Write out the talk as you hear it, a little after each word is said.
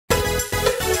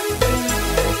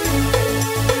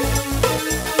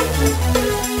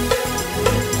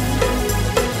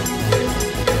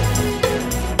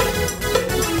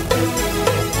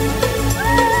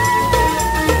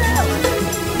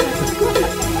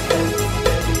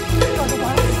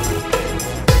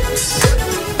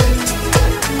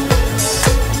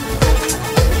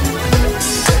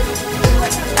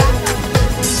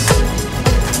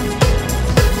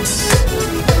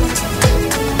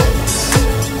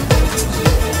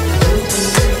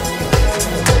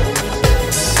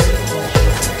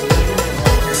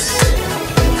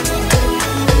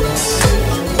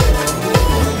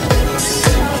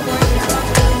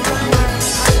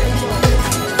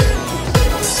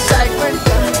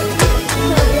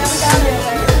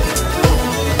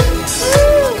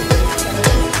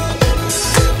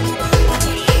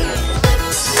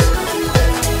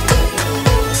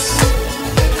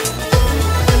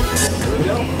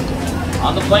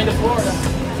plane to Florida.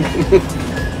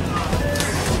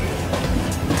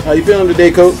 How you feeling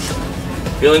today, Coach?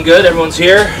 Feeling good. Everyone's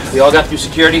here. We all got through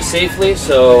security safely,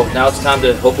 so now it's time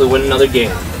to hopefully win another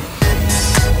game.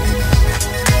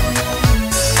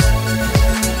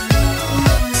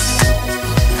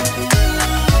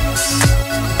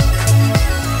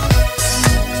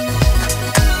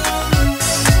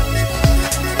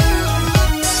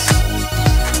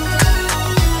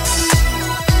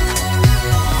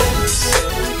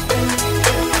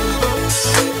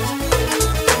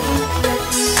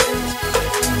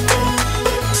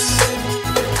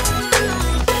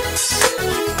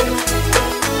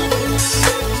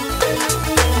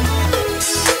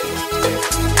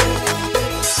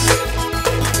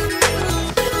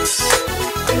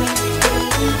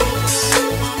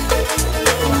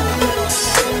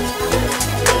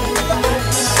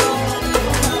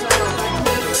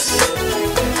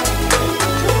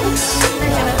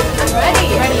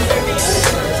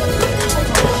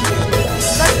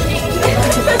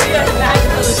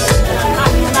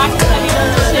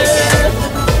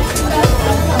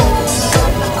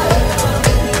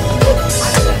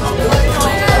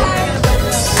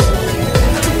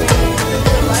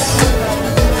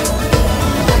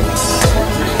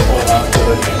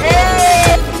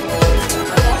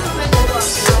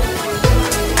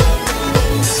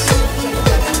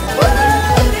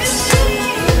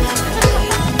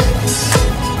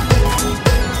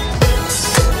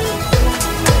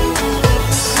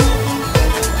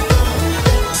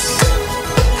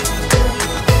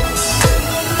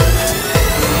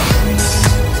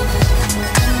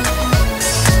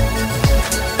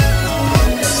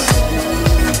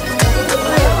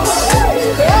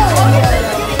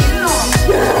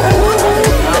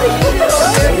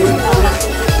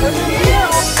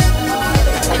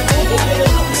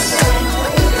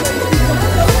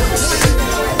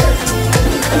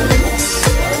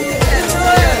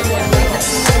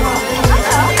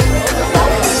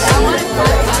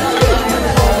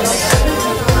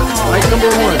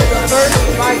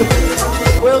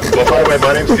 By the way,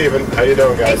 my name's Steven. How you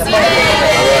doing, guys?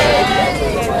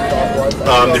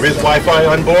 There is Wi-Fi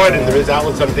on board, and there is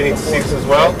outlets underneath the seats as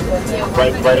well.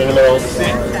 Right in the middle of the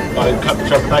seat.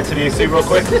 Jump back to the AC real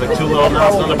quick. There's like two little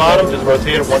knobs on the bottom. Just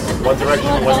rotate it one direction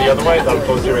and one the other way. That'll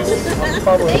close your AC.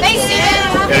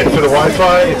 And for the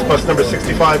Wi-Fi, it's bus number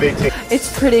 6518.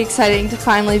 It's pretty exciting to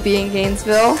finally be in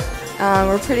Gainesville.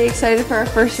 We're pretty excited for our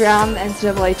first round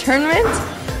NCAA Tournament.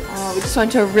 We just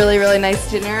went to a really nice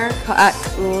dinner at,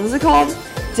 what was it called?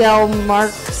 Del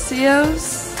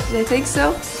Marcio's, I think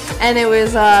so. And it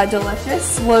was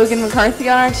delicious. Logan McCarthy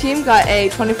on our team got a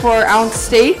 24-ounce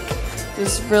steak. It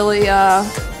was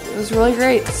really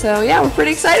great. So yeah, we're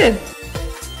pretty excited.